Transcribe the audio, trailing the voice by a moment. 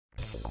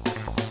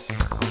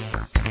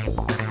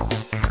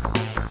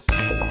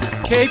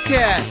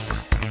CapeCast.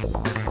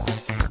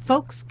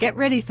 Folks, get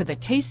ready for the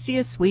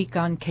tastiest week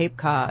on Cape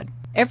Cod.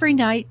 Every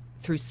night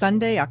through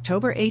Sunday,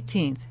 October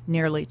 18th,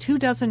 nearly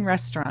 24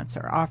 restaurants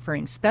are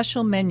offering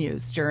special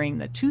menus during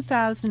the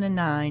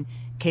 2009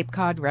 Cape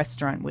Cod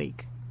Restaurant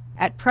Week.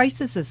 At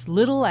prices as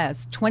little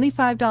as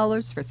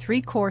 $25 for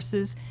 3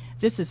 courses,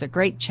 this is a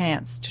great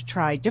chance to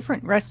try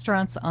different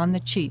restaurants on the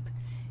cheap,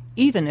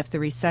 even if the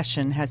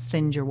recession has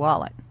thinned your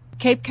wallet.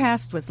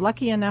 CapeCast was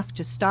lucky enough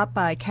to stop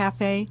by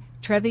Cafe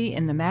Trevi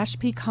in the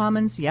Masphee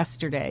Commons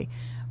yesterday,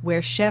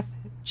 where Chef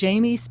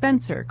Jamie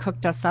Spencer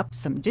cooked us up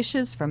some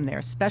dishes from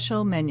their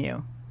special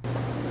menu.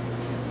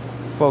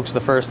 Folks,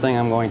 the first thing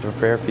I'm going to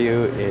prepare for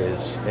you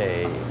is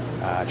a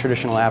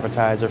traditional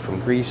appetizer from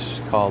Greece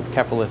called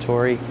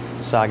kefalotori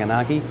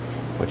saganaki,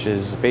 which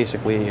is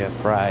basically a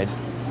fried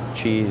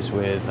cheese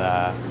with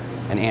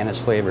an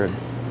anise-flavored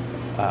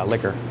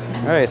liquor.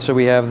 All right, so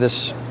we have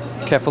this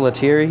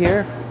kefalotori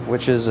here,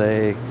 which is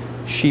a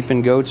sheep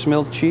and goat's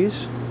milk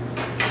cheese.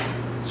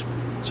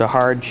 It's a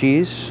hard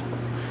cheese.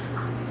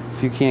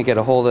 If you can't get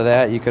a hold of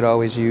that, you could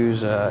always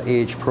use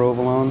aged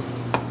provolone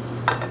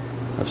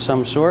of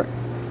some sort.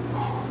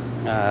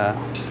 I'm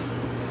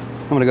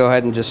going to go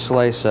ahead and just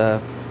slice a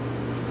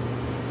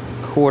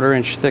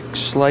 1/4-inch thick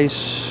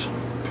slice.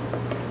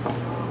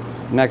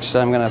 Next,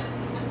 I'm going to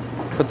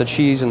put the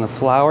cheese in the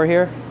flour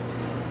here.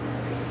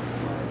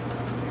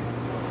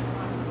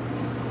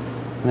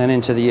 And then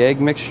into the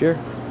egg mixture.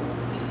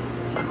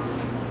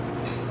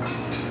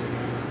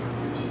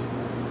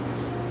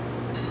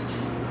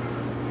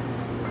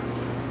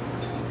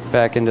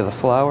 Back into the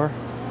flour.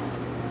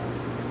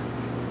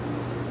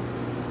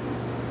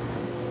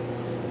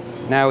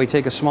 Now we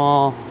take a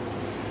small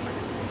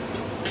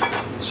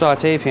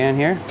saute pan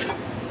here.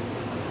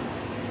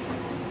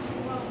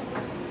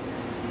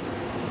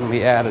 And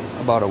we add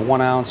about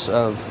 1 ounce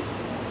of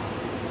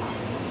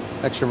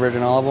extra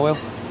virgin olive oil.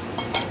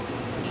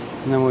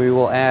 And then we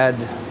will add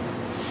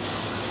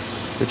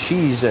the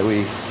cheese that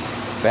we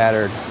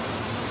battered.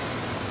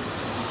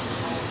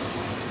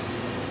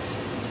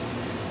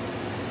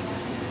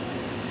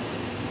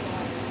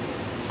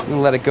 I'm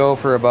gonna let it go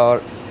for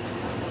about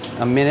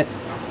a minute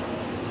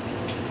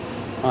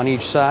on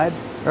each side.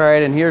 All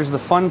right, and here's the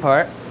fun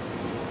part.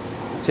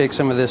 Take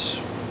some of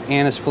this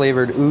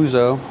anise-flavored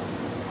ouzo,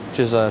 which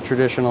is a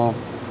traditional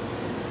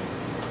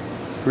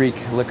Greek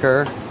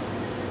liqueur. I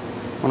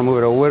want to move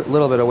it a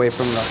little bit away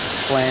from the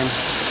flame.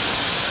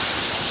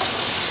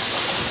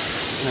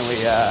 And then we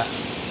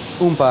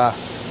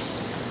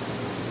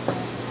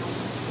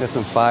get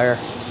some fire.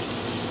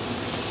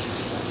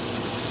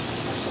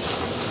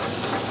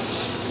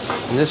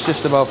 And this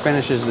just about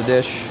finishes the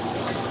dish.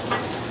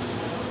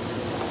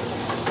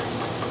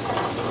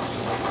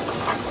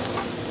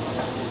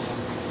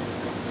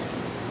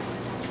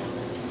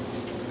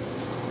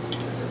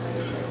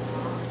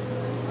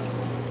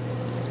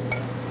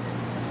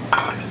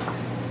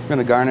 I'm going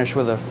to garnish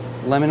with a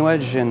lemon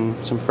wedge and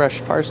some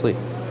fresh parsley.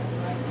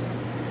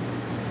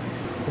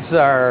 This is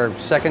our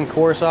second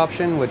course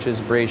option, which is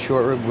braised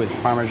short rib with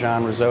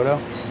Parmesan risotto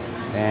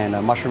and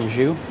a mushroom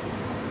jus.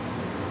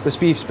 This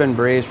beef's been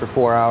braised for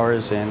 4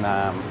 hours in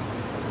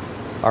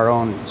our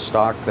own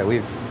stock that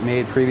we've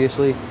made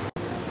previously.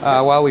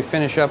 While we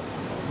finish up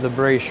the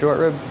braised short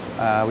rib,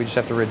 we just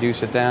have to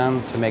reduce it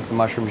down to make the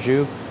mushroom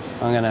jus.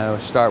 I'm going to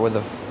start with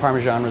the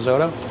Parmesan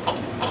risotto.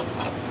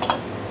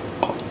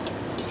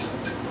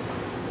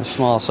 A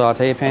small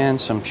saute pan,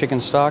 some chicken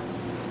stock.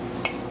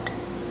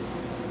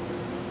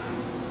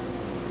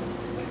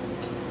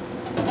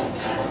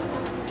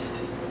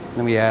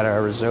 Then we add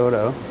our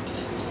risotto.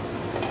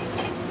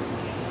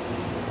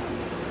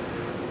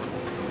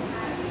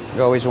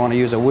 You always want to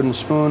use a wooden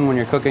spoon when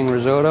you're cooking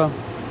risotto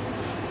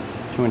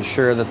to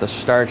ensure that the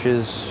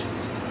starches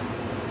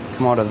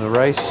come out of the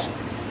rice.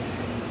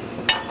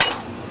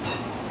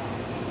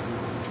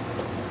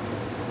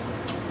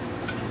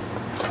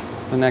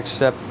 The next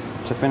step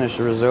to finish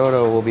the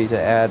risotto will be to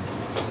add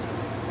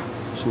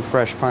some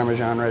fresh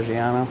Parmesan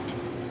Reggiano.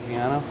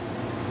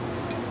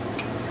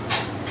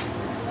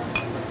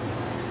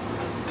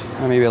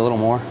 And maybe a little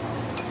more.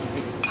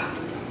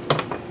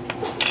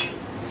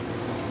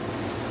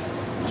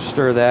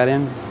 Stir that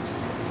in.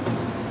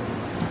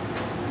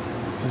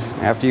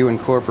 After you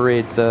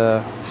incorporate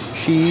the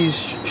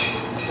cheese,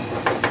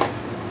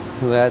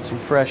 we'll add some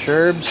fresh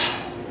herbs.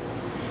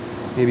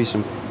 Maybe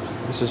some,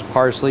 this is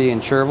parsley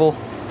and chervil.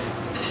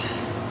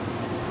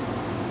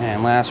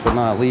 And last but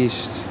not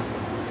least,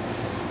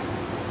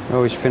 I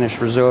always finish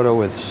risotto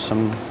with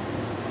some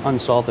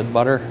unsalted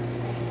butter.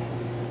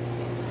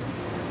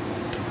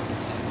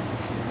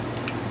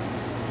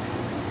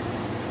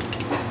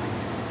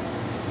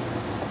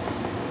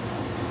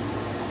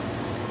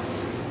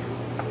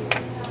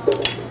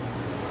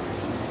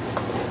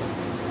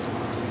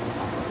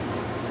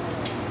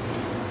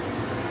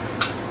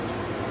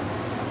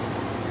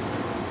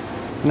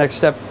 Next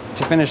step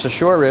to finish the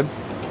short rib,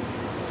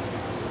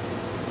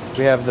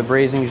 we have the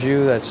braising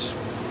jus that's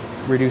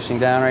reducing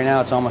down right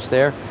now. It's almost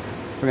there.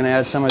 We're going to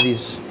add some of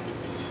these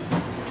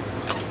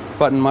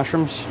button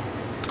mushrooms.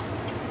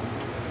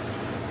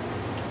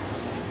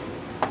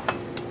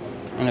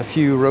 and a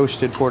few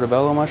roasted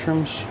portobello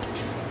mushrooms.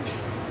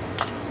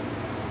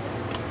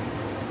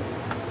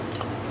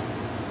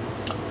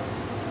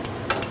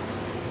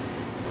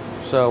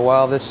 So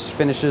while this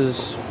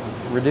finishes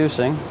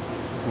reducing,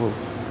 we'll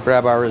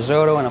grab our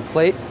risotto on a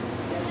plate.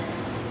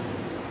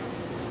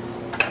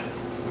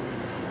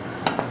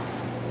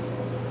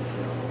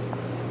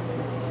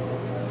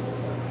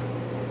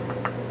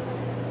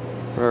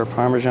 Put our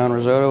Parmesan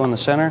risotto in the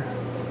center.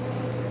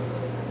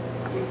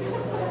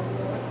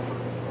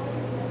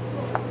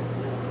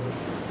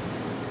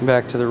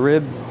 Back to the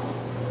rib,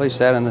 place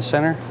that in the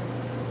center.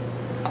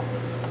 A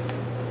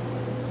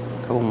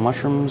couple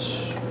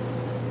mushrooms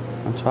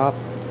on top.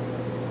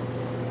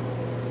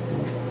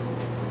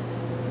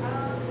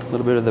 A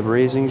little bit of the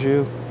braising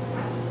jus.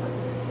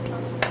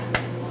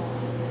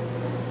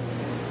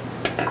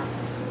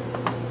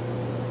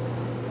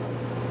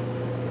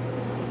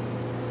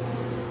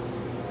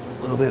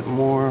 A little bit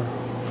more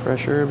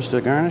fresh herbs to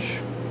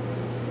garnish.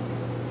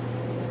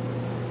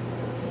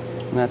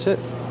 And that's it.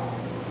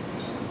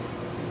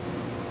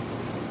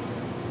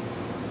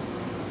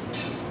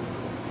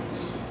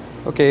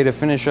 Okay, to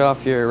finish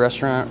off your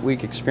restaurant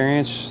week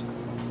experience,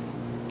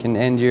 you can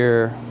end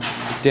your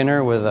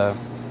dinner with a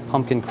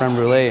pumpkin creme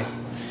brulee.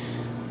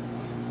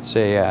 It's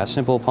a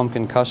simple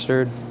pumpkin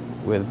custard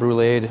with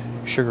bruleed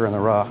sugar in the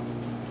raw.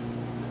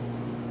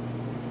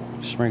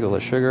 Sprinkle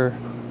the sugar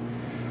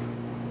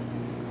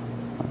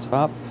on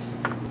top.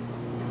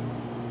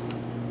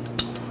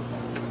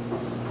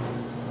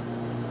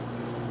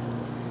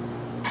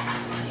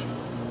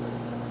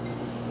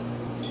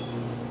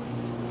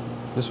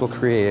 This will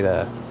create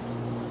a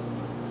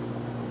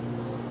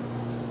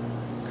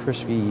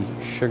crispy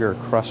sugar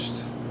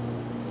crust.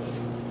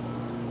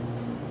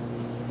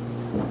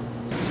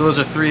 So those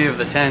are 3 of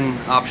the 10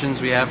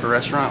 options we have for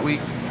Restaurant Week.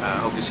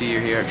 Hope to see you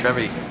here at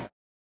Trevi.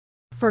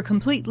 For a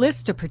complete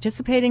list of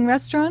participating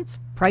restaurants,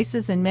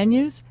 prices, and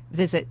menus,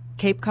 visit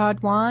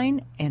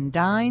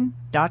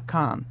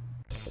CapeCodWineAndDine.com.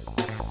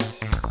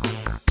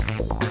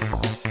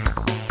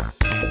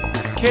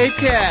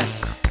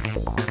 CapeCast.